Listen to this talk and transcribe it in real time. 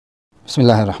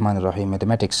बिस्मिल्लाहिर्रहमानिर्रहीम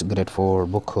mathematics grade 4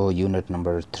 book unit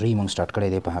number 3 मोंग स्टार्ट करे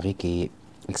दे په هغه کې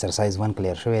एक्सरसाइज 1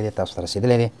 क्लियर شوی دی تاسو ته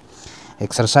رسیدلې دی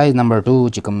exercise number 2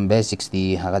 چې کوم بیسکس دی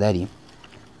هغه دی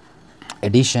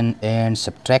addition and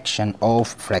subtraction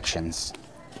of fractions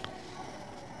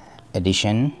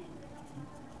addition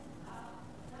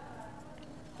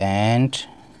and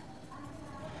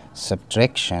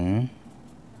subtraction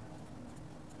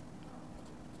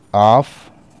of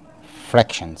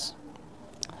fractions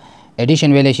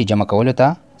addition वेले शी जमा कवलो था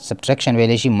सब्ट्रैक्शन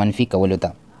वेले शी मनफी कवलो था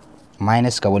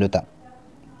माइनस कवलो था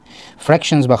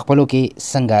फ्रैक्शंस बखपलो की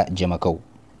संगा जमा कव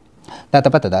ता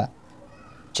पता दा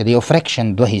चदियो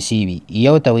फ्रैक्शन दो हिस्सी वी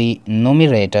यो तवी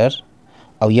न्यूमरेटर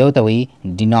और यो तवी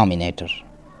डिनोमिनेटर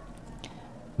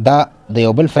दा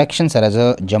देयोबल फ्रैक्शन सरज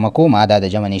जमा को मादा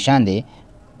द जमा निशान दे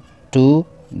 2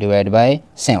 डिवाइड बाय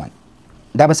 7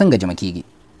 दा बसंग जमा कीगी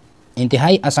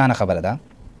इंतहाई आसान खबर दा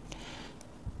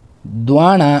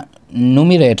द्वाना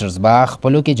न्यूमरेटर्स बा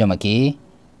खपलो के जमा की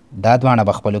दा द्वाना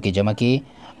बखपलो के जमा की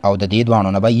और द दे द्वानो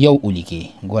ना बा यौ उली के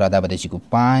गोरा दा बदे को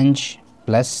 5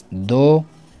 प्लस 2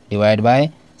 डिवाइड बाय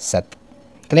 7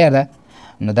 क्लियर दा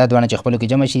न दा द्वाना खपलो के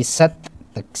जमा शी 7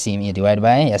 तकसीम ये डिवाइड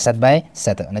बाय या 7 बाय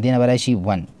 7 न देना बरा शी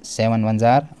 1 7 1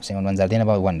 जार 7 1 जार देना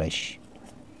बा 1 रश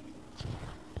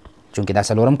चूंकि दा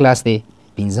सलोरम क्लास दे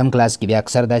पिंजम क्लास की बया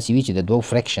अक्सर दा सी च द दो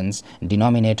फ्रैक्शंस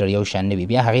डिनोमिनेटर यौ शान ने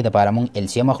बया हगे द पारा मोंग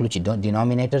एलसीएम मखलू च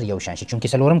डिनोमिनेटर यौ शान चूंकि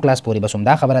सलोरम क्लास पूरी बस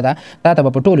उमदा खबर दा ता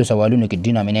तब पटोलो सवालों के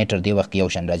डिनोमिनेटर दे वक्त यौ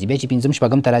शान राजी बे च पिंजम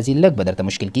शपगम तराजी लग बदर त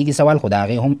मुश्किल की सवाल खुदा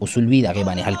आगे हम उसूलवी आगे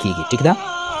बाने हल कीगी ठीक दा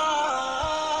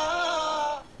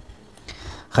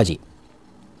खजी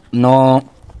नो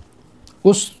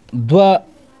उस दो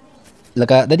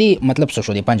लगा ददी मतलब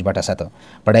सोशो दे 5/7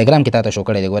 पर डायग्राम की ता शो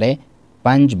करे दे गोरे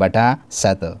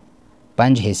 5/7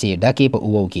 5 हिस्से डाके पे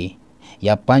उवो की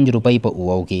या 5 रुपये पे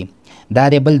उवो की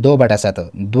दादे बल 2/7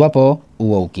 2 पे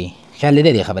उवो की ख्याल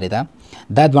दे खबर था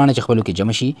दा द्वाना चखबलू की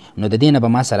जमशी नो द देना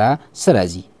बमा सरा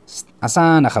सराजी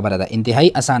आसान खबर था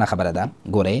इंतहाई आसान खबर था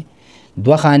गोरे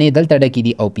 2 खाने दल तड़की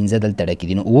दी और 15 दल तड़की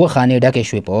दी नो वो खाने डाके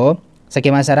शुए पो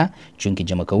सके मा सरा चूंकि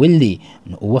जमा कविल दी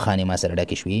नो वो खाने मा सरा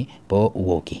डाके शुए पो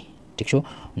उवो की ठीक शो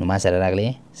नो मा सरा लागले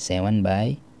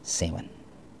 7/7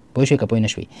 पोशे का पोइना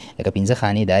शुए लका 15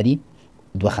 खाने दादी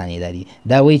 2 खाने दादी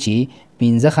दा वही ची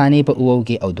 15 खाने पे उवो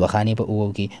की और 2 खाने पे उवो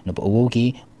की नो पे उवो की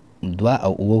 2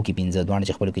 और उवो की 15 द्वाना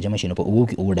चखबल की जमा शी नो पे उवो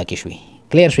की उवो डाके शुई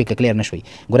क्लियर शुई का क्लियर नशुई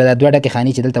गोरा दा 2 डाके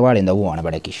खाने ची दल तवाड़े दा वो आना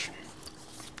बड़ा किश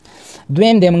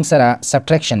द्वेम दे मंग सरा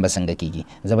सब्ट्रैक्शन बसंग कीगी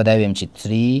जबदा वेम ची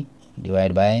 3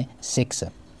 डिवाइड बाय 6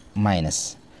 माइनस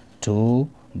 2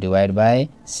 डिवाइड बाय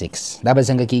 6 दा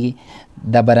बसंग कीगी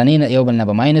दा बरानी यो बलना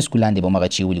बा माइनस कुलान दे बमगा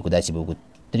ची उली कुदा ची बगु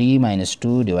 3 minus 2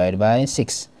 divided by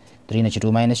 6 3 न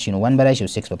 2 minus शीनो 1 बराई शो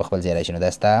 6 पे पखबल ज़ेरा शीनो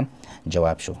दस्ता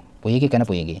जवाब शो पोयेगी कना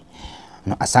पोयेगी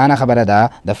नो आसान खबर दा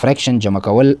द फ्रैक्शन जमा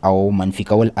कवल और मनफी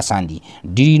कवल आसान दी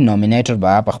डिनोमिनेटर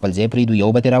बा पखबल ज़े प्रीदु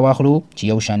यो बतेरा वाखलू ची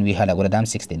यो शान वी हला गोरा दाम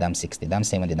 6 दे दाम 6 दे दाम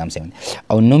 7 दे दाम 7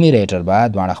 और न्यूमरेटर बा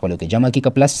द्वाना खबलो के जमा की का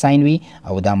प्लस साइन वी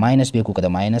और दा माइनस बे को का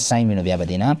माइनस साइन वी नो बिया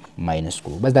बदेना माइनस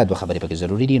को बस दा दो खबरे पे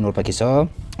जरूरी दी नोर पकी सो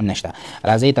नष्टा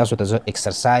राजे तासो तजो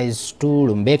एक्सरसाइज 2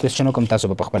 लुम्बे क्वेश्चन को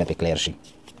तासो पखबल पे क्लियर शी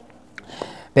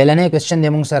पहले क्वेश्चन दे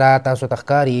मुंग सरा तासो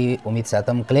तखकारी उम्मीद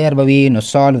सातम क्लियर बवी no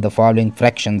solve the following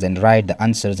fractions and right the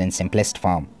answers in simplest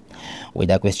form वही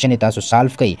दा क्वेश्चन तासो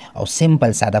सॉल्व कई और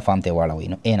सिंपल सादा फॉर्म ते वाला हुई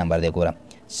नो ए नंबर दे गोरा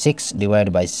 6 डिवाइड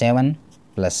बाय 7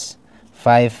 प्लस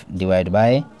 5 डिवाइड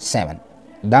बाय 7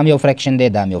 दाम यो फ्रैक्शन दे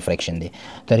दाम यो फ्रैक्शन दे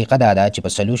तरीका दादा चिप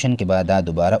सॉल्यूशन के बाद दा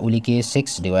दोबारा उली के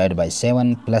 6 डिवाइड बाय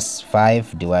 7 प्लस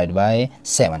 5 डिवाइड बाय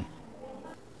 7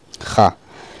 खा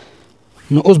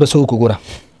नो उस बसो को गोरा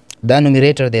दा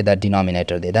न्यूमरेटर दे दा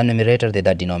डिनोमिनेटर दे दा न्यूमरेटर दे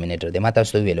दा डिनोमिनेटर दे माता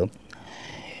सो वेलो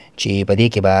ची पदी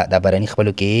के बा दा बरनी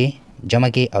खबलो के जमा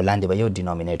के और लांदे भयो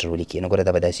डिनोमिनेटर उली के नो गोरा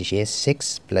दा बदासी शे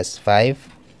 6 प्लस 5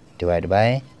 डिवाइड बाय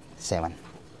 7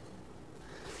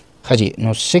 खजी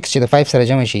नो 6 ची द 5 सरा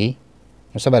जमा शी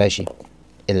नो सबरा शी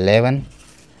 11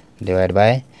 डिवाइड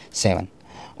बाय 7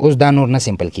 उस दा नूर ना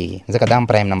सिंपल की जका दाम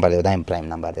प्राइम नंबर दे दाम प्राइम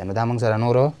नंबर दे नो दाम सरा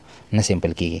नूरो ना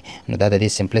सिंपल की नो दा द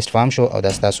सिंपलेस्ट फॉर्म शो और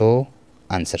दस्ता so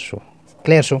answer show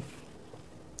clear show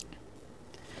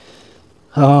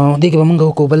देखिए बमंगा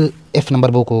को बल एफ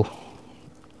नंबर बो को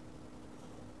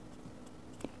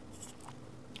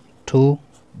 2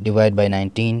 डिवाइड बाय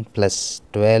 19 प्लस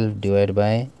 12 डिवाइड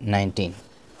बाय 19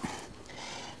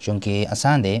 चूँकि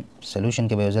आसान दे सोल्यूशन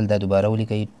के बेवजल दा दोबारा उली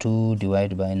कही 2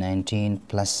 डिवाइड बाय 19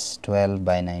 प्लस 12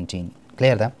 बाय 19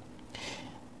 क्लियर था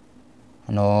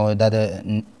नो दाद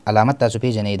अलामत तासु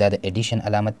पे जने दाद एडिशन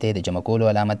अलामत ते जमा कोलो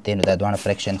अलामत ते नो दादवान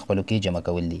फ्रैक्शन खपलो की जमा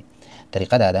कवली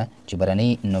तरीका दादा चिबरनी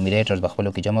न्यूमरेटर्स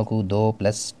बखपलो की जमा को 2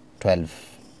 प्लस 12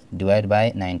 डिवाइड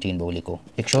बाय 19 बोली को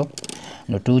एक शो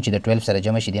نو 2 چې د 12 سره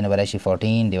جمع شي دینه براشي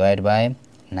 14 ډیوایډ بای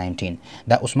 19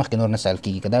 دا اوس مخکې نور نه سال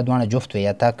کیږي که دا دوانه جفت وي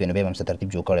یا تاک وي نو بیا به هم څه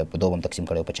ترتیب جوړ کړی په 2 به هم تقسیم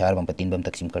کړی په 4 به هم په 3 به هم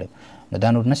تقسیم کړی نو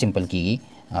دا نور نه سمپل کیږي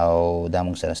او دا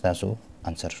موږ سره ستاسو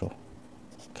انسر شو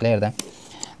کلیر ده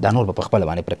دا نور به په خپله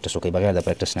باندې پریکټس وکړئ بغیر د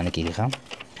پریکټس نه نه کیږي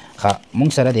ښه موږ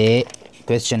سره د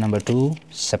question number 2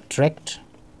 subtract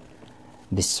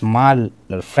the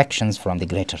smaller fractions from the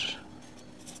greater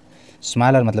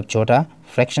smaller मतलब छोटा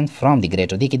fraction from the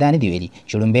greater دی کې دا نه دی ویلي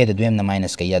چې لومبی د دویم نه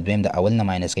ماینس کوي یا دویم د اول نه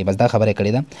ماینس کوي بس دا خبره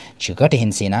کړې ده چې ګټه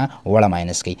هندسې نه وړه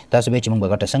ماینس کوي تاسو به چې موږ به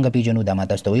ګټه څنګه پیژنو دا ما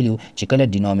تاسو ته ویلي چې کله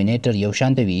ډینومینیټر یو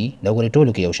شانته وي دا ګورئ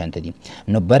ټولو کې یو شانته دي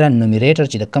نو بره نومیریټر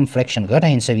چې د کم فریکشن ګټه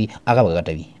هندسه وي هغه به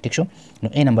ګټه وي ټیک شو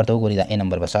نو ا نمبر ته وګورئ دا ا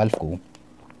نمبر به سالف کوو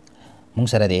موږ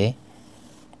سره دی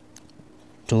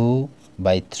 2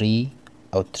 by 3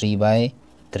 او 3 by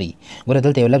 3 ګوره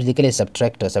دلته یو لفظ لیکلی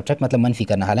سبټریکټ مطلب منفي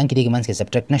کرنه حالانکه دې کې منځ کې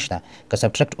سبټریکټ نشته که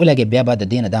سبټریکټ ولګې بیا به د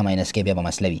دې نه دا ماینس کې بیا به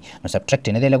مسله وي نو سبټریکټ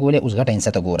یې نه دی لګولی اوس ګټه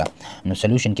هندسه ته ګوره نو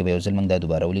سلوشن کې به یو ځل موږ دا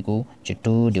دوباره ولیکو چې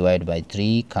 2 ډیوایډ بای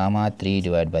 3 کاما 3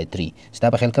 ډیوایډ بای 3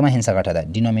 ستا په خیال کومه هندسه ګټه ده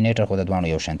ډینومینیټر خو د دواړو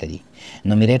یو شانته دي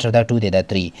نومیریټر دا 2 دی دا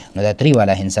 3 نو دا 3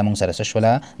 والا هندسه موږ سره څه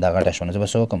شوله دا غټه شوه نو زه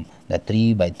به څه وکړم دا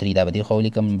 3 بای 3 دا به دې خوا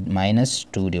ولیکم ماینس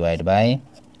 2 ډیوایډ بای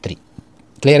 3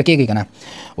 کلیر کېږي که نه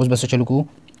اوس به څه چلو کوو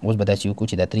اوس به داسې وکړو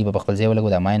چې دا 3 به په خپل ځای ولګو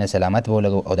دا ماینس علامت به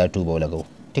ولګو او دا 2 به ولګو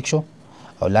ټیک شو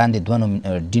او لاندې دوه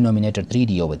ډینومینیټر 3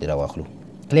 دی یو به دې راواخلو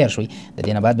کلیر شوي د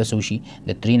دې نه بعد به څه وشي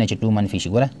د 3 نه چې 2 منفي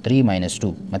شي ګوره 3 ماینس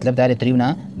 2 مطلب دا د 3 نه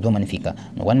 2 منفي که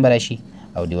نو 1 به راشي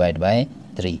او ډیوایډ بای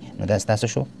 3 نو دا ستا څه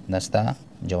شو دا ستا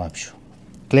جواب شو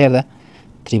کلیر ده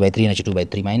 3 by 3 نه چې 2 by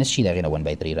 3 ماینس شي دا هغې نه 1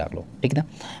 by 3 راغلو ټیک ده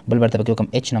بل برته پکې وکړم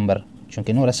h نمبر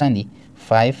چونکې نور اسان دي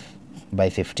 5 by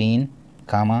 15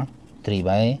 کاما 3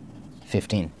 by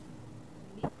 15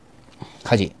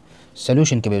 हाँ जी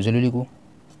सोल्यूशन के बेवजल लिखो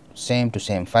same to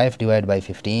same 5 divide by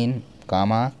 15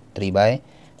 कामा 3 बाई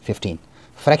 15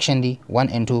 फ्रैक्शन दी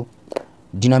 1 and 2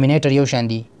 डिनोमिनेटर यो शान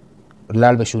दी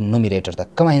लाल बशु नोमिनेटर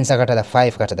तक कम हिंसा घटा दा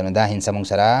 5 घटा दा दा हिंसा मुंग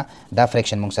सरा दा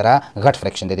फ्रैक्शन मुंग सरा घट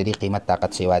फ्रैक्शन दे दी कीमत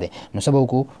ताकत से वादे नो सबो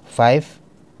को 5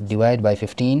 डिवाइड बाई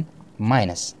 15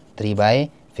 माइनस 3 बाई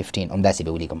 15 उमदा सी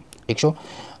बेवलिकम ठीक शो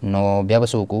नो बया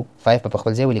बसो को 5 په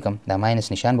خپل ځای ولیکم دا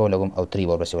ماینس نشان به ولګم او 3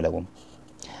 ورپسې ولګم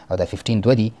او دا 15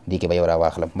 دوه دي دې کې به یو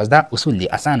راواخلم بس دا اصول دي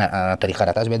اسانه طریقه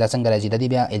را تاسو به دا څنګه راځي د دې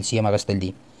بیا ال سی ام اغستل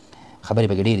دي خبرې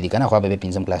به ډېرې دي که نه خو به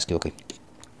پنځم کلاس کې وکړئ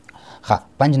ښه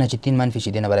 5 نه چې 3 منفي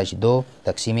شي دې نه به راشي 2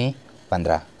 تقسیم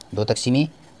 15 2 تقسیم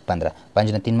 15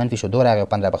 5 نه 3 منفي شو 2 راغی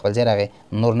 15 په خپل ځای راغی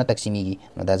نور نه تقسیمیږي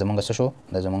نو دا زمونږ څه شو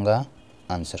دا زمونږ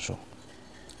انسر شو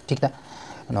ټیک ده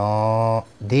نو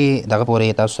دې دغه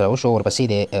پورې تاسو سره وشو ورپسې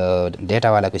د ډیټا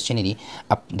والا کوېسچن دي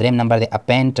دریم نمبر دی ا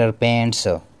پینټر پینټس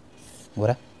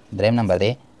ګوره دریم نمبر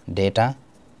دی ډیټا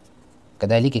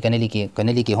کدا لیکي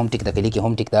کنه لیکي هم ټیک ده که لیکي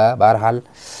هم ټیک ده بهرحال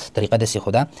طریقه داسې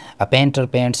خو ده ا پینټر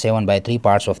پینټ 7 by 3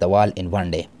 parts of the wall in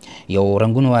one day یو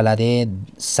رنګونو والا دی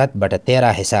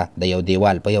 7/13 حصہ د یو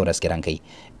دیوال په یو ورځ کې رنګ کوي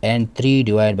and 3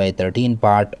 divided by 13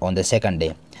 part on the second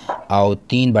day او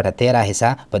 3/13 حصہ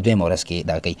په دویم ورځ کې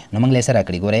دا کوي نو موږ له سره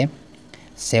کړی ګوره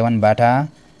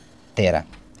 7/13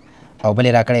 او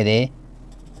بلې را کړی دی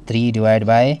 3 divided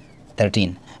by 13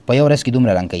 په یو ورځ کې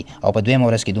دومره رنګ کوي او په دویم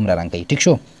ورځ کې دومره رنګ کوي ټیک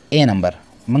شو ا نمبر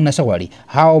موږ نه څه غواړي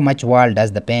how much wall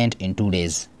does the paint in 2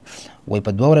 days وای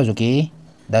په 2 ورځو کې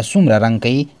دا څومره رنګ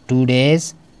کوي 2 days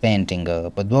painting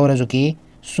په 2 ورځو کې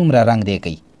څومره رنګ دی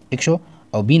کوي ټیک شو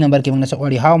او بی نمبر کې موږ نه څه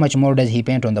غواړي how much more does he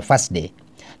paint on the first day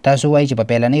تاسو وایي چې په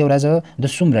پیلنۍ ورځ د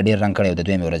څومره ډېر رنګ کړی د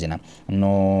دویمې ورځې نه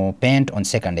نو paint on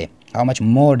second day how much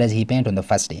more does he paint on the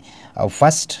first day او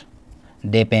first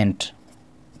day paint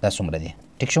دا څومره دی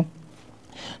ټیک شو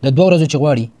د 2 ورځو چې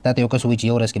غواړي تا ته یو کس وایي چې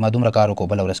یو ورځ کې ما دومره کار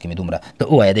وکړو بله ورځ کې مې دومره ته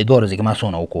ووایه د 2 ورځې کې ما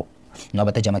څونه وکړو نو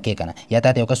به ته جمع کې که نه یا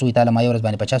تا ته یو کس وایي تاله ما یو ورځ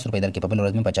باندې 50 روپۍ درکړي په بله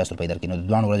ورځ مې 50 روپۍ درکړي نو د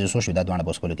دوانو ورځې څو شوي دا دوانه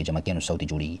به اوس خپلو کې جمع کې نو 100 ته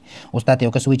جوړېږي اوس تا ته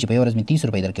یو کس وایي چې په یو ورځ مې 30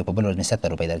 روپۍ درکړي په بله ورځ مې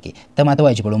 70 روپۍ درکړي ته ما ته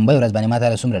وایي چې په لومبۍ ورځ باندې ما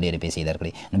تاله څومره ډېرې پیسې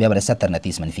درکړي نو بیا به له 70 نه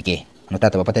 30 منفي کې نو تا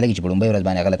ته به پته لګي چې په لومبۍ ورځ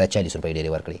باندې هغه له تا 40 روپۍ ډېرې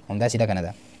ورکړي همداسې ده که نه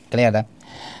ده کلیر ده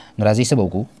نو راځئ څه به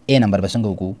وکړو ا نمبر به څنګه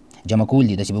وکړو جمع کول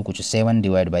دي داسې به وکړو چې 7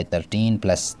 divided by 13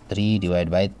 plus 3 divided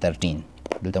by 13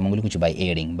 دلته موږ ولیکو چې by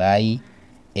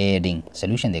adding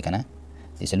سلوشن دی که نه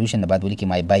د سلوشن نه بعد ولیکي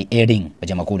by adding په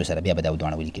جمع کولو سره بیا به دا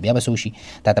دواړه ولیکي بیا به څه وشي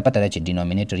تا ته پته ده چې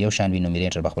ډینومینیټر یو شان وي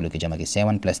نومیریټر به خپلو کې جمع کړي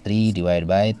 7 plus 3 divided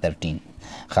by 13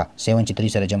 ښه 7 چې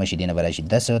 3 سره جمع شي دې نه به راشي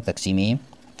 10 تقسیم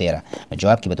 13 نو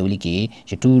جواب کې به ته ولیکي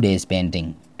چې 2 days painting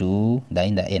 2 دا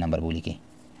اینده ا نمبر به ولیکي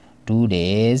 2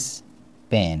 days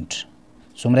paint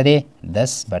څومره دی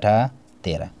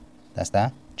 10/13 دا ستا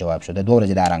جواب شو د 2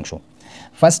 ورځې دا رنګ شو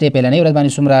فرست ډے پیلنۍ ورځ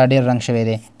باندې څومره ډېر رنګ شوی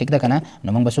دی ټیک ده که نه نو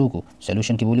موږ به څه وکړو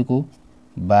سلوشن کې به ولیکو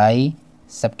by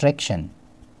subtraction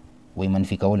وای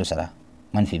منفي کولو سره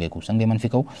منفي به کو څنګه به منفي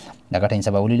کو دا ګټه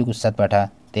حساب ولیکو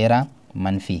 7/13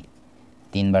 منفي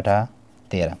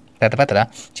 3/13 ته پته ده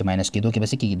چې ماینس کېدو کې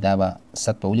بس کېږي دا به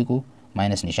 7 په ولیکو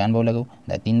ماینس نشان به ولګو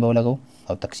دا 3 به ولګو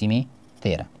او تقسیم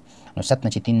 13 نو 7 نه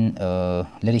چې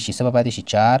 3 لري شي څه به پاتې شي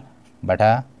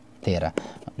 4/13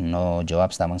 نو جواب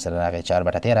ستا موږ سره راغی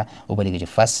 4/13 وبلیږي چې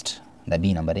فرست دا بي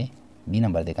نمبر دی بي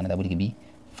نمبر دی که نه دا ولیکي بي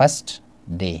فرست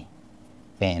ډے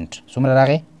پینټ څومره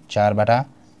راغی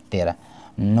 4/13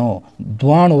 نو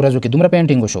دواړو ورځو کې دومره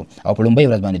پینټینګ وشو او په لومبۍ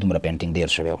ورځ باندې دومره پینټینګ ډېر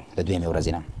شوی و د دویمې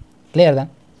ورځې نه کلیر ده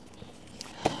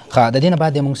ښه د دې نه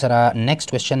بعد موږ سره نیکسټ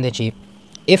کوېسچن دی چې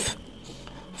if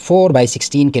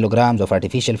 4/16 kilograms of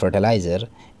artificial fertilizer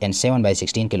and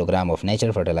 7/16 kilogram of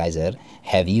natural fertilizer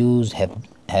have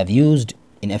used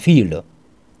in a field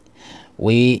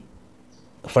we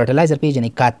fertilizer پیژنې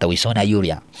کات ته وایي سونا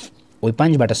یوریا وایي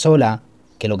 5/16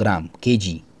 کیلوګرام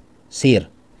کیجی سیر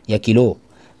یا کیلو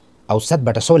او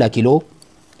 7/16 کیلو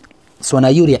سونا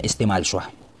یوریا استعمال شوه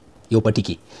یو پټي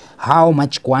کې how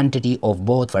much quantity of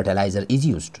both fertilizer is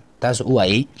used تاسو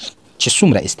وایي چې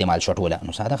څومره استعمال شو ټوله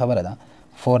نو ساده خبره ده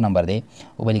 4 نمبر دی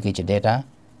وبلیکئ چې ډیټا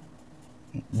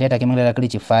کې موږ راکړي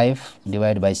چې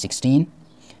 5/16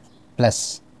 پلس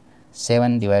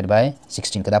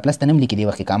 7/16 که دا پلس ته نه هم لیکي دې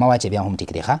وخت کې کامه واچې بیا هم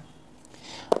ټیک دی ښه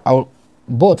او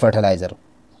both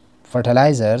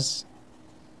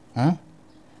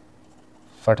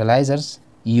fertilizers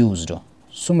used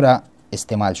څومره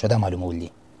استعمال شو دا معلومول دي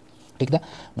ټیک ده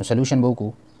نو سلوشن به وکړو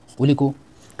ولیکو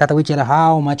کاته وایي چېرې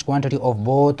how much quantity of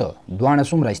both دواړه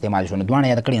څومره استعمال شو نو دواړه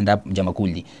یاد کړي دا جمع کول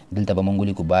دي دلته به موږ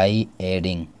ولیکو by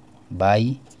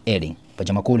adding په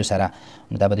جمع کولو سره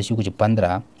نو دا به داسې وکړو چې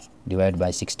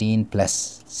 15/16 plus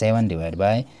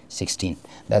 7/16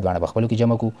 دا دواړه په خپلو کې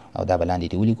جمع کړو او دا به لاندې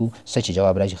دې ولیکو څه چې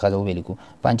جواب راشي ښه به ولیکو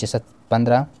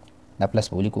 5/7 دا پلس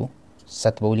به ولیکو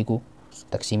 7 به ولیکو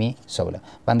تقسیمي 16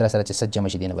 15 سره چې 7 جمع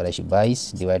شي دې نه به راشي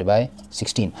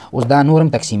 22/16 اوس دا نور هم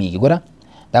تقسیمیږي ګوره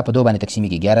دا په 2 باندې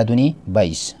تقسیمیږي 11 ×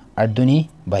 22 8 ×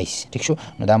 22 ټیک شو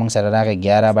نو دا موږ سره راغی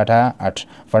 11/8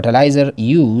 فرټیلایزر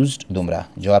یوزډ دومره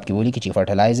جواب کې ولیکي چې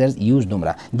فرټیلایزرز یوز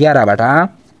دومره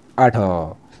 11/8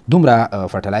 دومره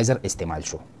فرټیلایزر استعمال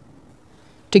شو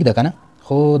ټیک ده که نه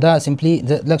خو دا سمپلی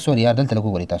لږ سوري یار دلته لږ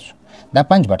وګورئ تاسو دا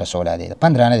 5/16 دی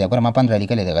 15 نه دی ګوره ما 15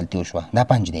 لیکلی دی غلطي وشوه دا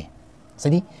 5 دی څه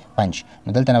دي 5 نو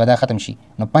دلته نه به دا ختم شي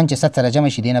نو 5 7 سره جمع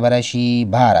شي دې نه به راشي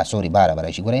 12 به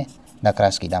راشي ګورئ دا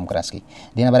کراس کی دام کراس کی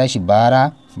دینه برای شي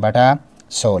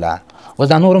 12/16 اوس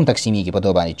دا نورم تقسیمیږي په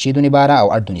 2 باندې 6 دونی 12 او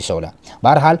 8 دونی 16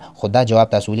 بهرحال خود دا جواب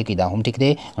تاسو لیکي دا هم ټیک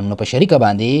دی نو په شریکه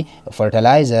باندې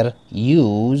فرټیلایزر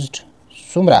یوزډ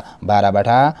څومره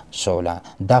 12/16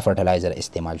 دا فرټیلایزر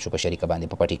استعمال شو په شریکه باندې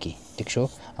په پټي کې ټیک شو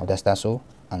او دا تاسو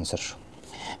انسر شو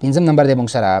پنځم نمبر دی موږ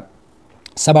سره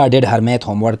Sabah did her math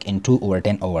homework in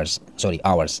 2/10 hours.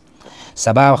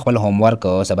 Sabah خپل homework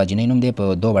Sabah جنې نوم دی په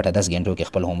 2/10 غنټو کې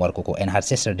خپل homework وکړو and her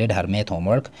sister did her math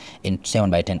homework in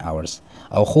 7/10 hours.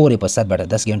 او خورې په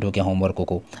 7/10 غنټو کې homework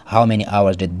وکړو. How many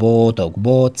hours did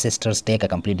both sisters take to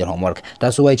complete their homework?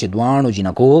 تاسو وایي چې دوانو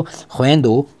جنکو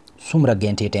خويندو څومره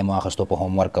غنټې ټایم واخیستو په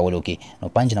homework کولو کې نو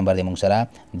 5 نمبر دی موږ سره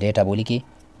ډیټا بولی کې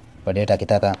په ډیټا کې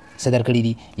تاته څه درکړي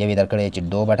دي یوې درکړی چې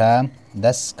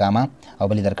 2/10 کاما او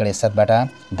بلې درکړی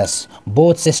 7/10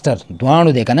 بوت سسټر دوانو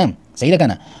دی که نه صحیح ده که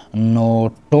نه نو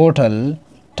ټوټل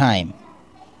ټایم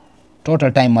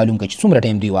معلوم کړئ چې څومره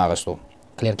ټایم دوی واغستو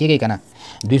کلیر کېږي که نه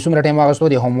دوی څومره ټایم واغستو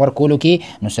د homework کولو کې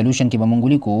نو سلوشن کې به موږ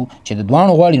ولیکو چې د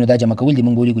دوانو غواړي نو دا جمع کول دي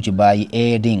موږ ولیکو چې by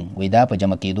adding وایي دا په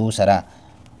جمع کېدو سره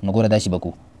نو ګوره داسې به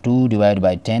کړو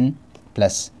 2/10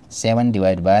 plus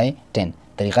 7/10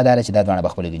 طریقه دا ده چې دا دواړه به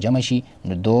خپلو کې جمع شي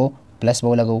نو 2 پلس به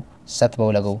ولګو 7 به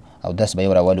ولګو او 10 به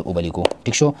یو راولو وبلیکو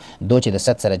ټیک شو 2 چې د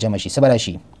 7 سره جمع شي څه به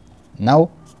راشي 9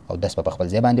 او 10 په خپل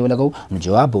ځای باندې ولګو نو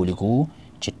جواب به ولیکو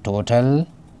چې ټوټل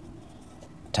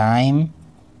ټایم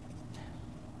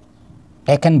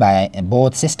taken by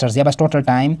both sisters یا بس ټوټل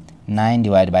ټایم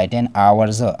 9/10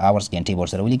 hours غنټې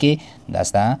ورسره ولیکې دا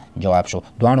ستا جواب شو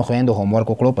دوانو خویندو homework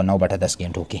وکړو په 9/10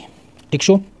 غنټو کې ټیک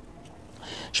شو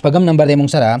شپږم نمبر دی موږ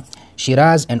سره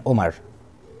Shiraz and Umar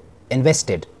invest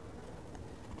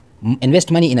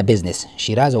money in a business.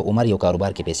 Shiraz او عمر یو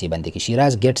کاروبار کې پیسې بندي کې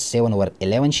Shiraz gets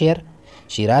 7/11 share.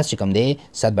 Shiraz چې کوم دی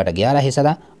 7/11 حصہ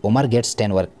ده عمر gets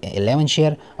 10/11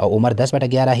 share او عمر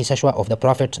 10/11 حصہ شو of the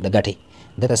profit د ګټې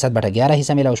دته 7/11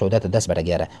 حصہ ملاو شو دته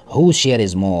 10/11 whose share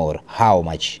is more how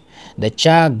much د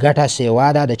چا ګټه سیوا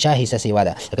ده د چا حصہ سیوا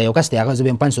ده لکه یو کس دی هغه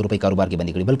زبې 500 روپۍ کاروبار کې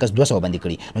بندي کړي بل کس 200 بندي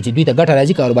کړي نو چې دوی ته ګټه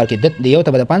راځي کاروبار کې د یو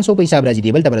ته به 500 په حساب راځي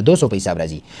دی بل ته به 200 په حساب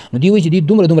راځي نو دوی وایي چې دوی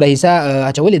دومره حصہ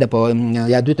اچولې ده په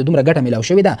یا دوی ته دومره ګټه ملاو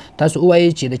شوې ده تاسو وایي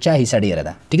چې د چا حصہ ډیره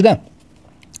ده ټیک ده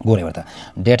ګورئ ورته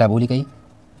ډیټا بولی کوي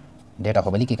ډیټا خو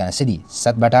به لیکي که نه څه دي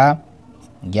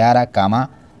 7/11 کاما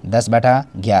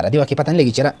 10/11 دې واقع پته نه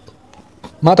لګي چې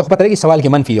ما ته خو پته لګي سوال کې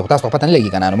منفي دی خو تاسو ته خو پته نه لګي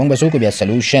که نه نو موږ به څه وکړو بیا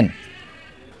سلوشن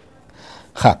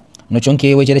ښه نو چونکې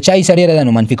وایي چې د چا حصه ډېره ده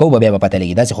نو منفي کوو به بیا به پته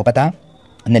لګي داسې خو پته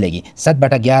نه لګي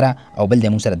 7/11 او بل دی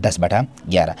موږ سره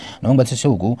 10/11 نو موږ به څه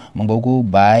وکړو موږ به وکړو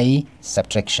بای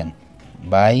سبټریکشن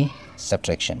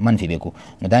منفي به وکړو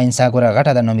نو دا انسا ګوره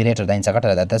غټه ده نومیریټر دا انسا غټه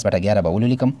ده 10/11 به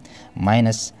ولیکم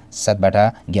ماینس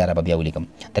 7/11 به بیا ولیکم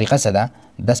طریقه څه ده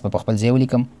 10 به په خپل ځای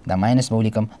ولیکم دا ماینس به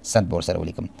ولیکم 7 به ورسره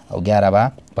ولیکم او 11 به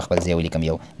په خپل ځای ولیکم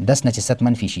یو 10 نه چې 7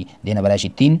 منفي شي دې نه به راشي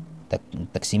 3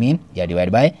 تقسیمیم یا ډیوایډ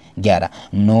بای 11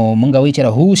 نو موږ وایو چې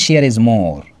هو شیر از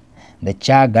مور د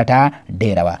چا ګټه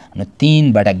ډیره وه نو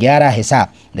 3/11 حصه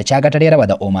د چا ګټه ډیره وه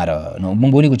د عمر نو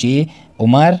موږ ولیکو چې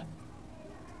عمر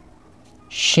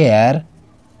share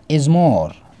is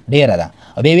more ډیره ده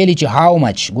او بیا ویلي چې how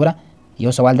much ګوره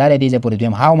یو سوال دا دی دې ځای پورې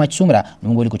دویم how much څومره نو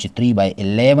موږ ولیکو چې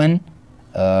 3/11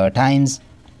 times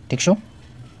ټیک شو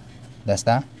دا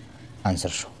ستا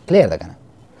انسر شو کلیر ده که نه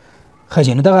ښه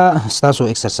جي نو دغه ستاسو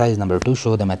ایکسرسایز نمبر 2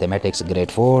 شو د میتھمیټکس ګریډ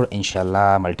 4 انشاءالله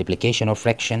ملټیپلیکیشن او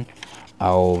فریکشن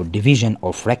او ډیویژن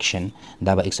او فریکشن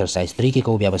دا به ایکسرسایز 3 کې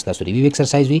کوو بیا به ستاسو ریویو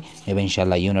ایکسرسایز وي بیا به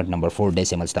انشاءالله یونټ نمبر 4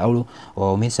 ډیسیملز ته اوړو او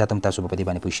امید ساتم تاسو به په دې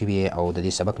باندې پوه شوي او د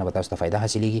دې سبق نه به تاسو ته فایده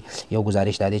حاصلېږي یو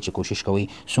ګزارش دا دی چې کوشش کوئ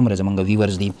څومره زموږ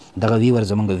ویورز دي دغه ویورز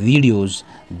زموږ ویډیوز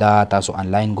دا تاسو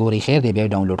آنلاین ګورئ خیر دی بیا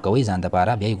ډاونلوډ کوئ ځان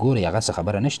دپاره بیا یې ګورئ هغه څه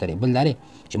خبره نشته دی بل دا دی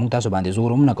چې موږ تاسو باندې زور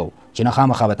هم نه کوو چې نه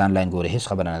خامخا به آنلاین ګورئ هېڅ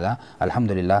خبره نه ده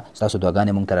الحمدلله ستاسو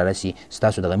دعاګانې موږ ته رارسي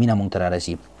ستاسو دغه مینه موږ ته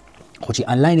رارسي خو چې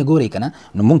آنلاین یې ګورئ که نه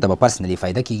نو موږ ته به پرسنلي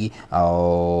فایده کېږي او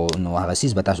نو هغه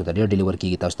څیز به تاسو ته ډېر ډیلیور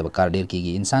کېږي تاسو ته به کار ډېر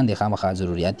کېږي انسان دی خامخا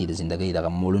ضروریات دي د زندګۍ دغه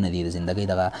موړونه دي د زندګۍ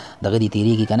دغه دي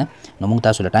تېرېږي که نه نو موږ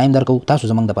تاسو له ټایم درکوو تاسو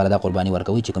زموږ دپاره دا قرباني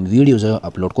ورکوئ چې کوم ویډیو زه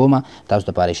اپلوډ کوم تاسو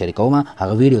دپاره شریکوم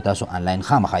هغه ویډیو تاسو آنلاین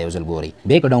خامخا یو ځل ګورئ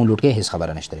بیا که ډاونلوډ کړئ هېڅ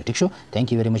خبره نشته ټیک شو تھینک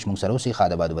یو ویری مچ موږ سره اوسئ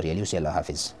ښاد آباد بریالي اوسئ الله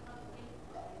حافظ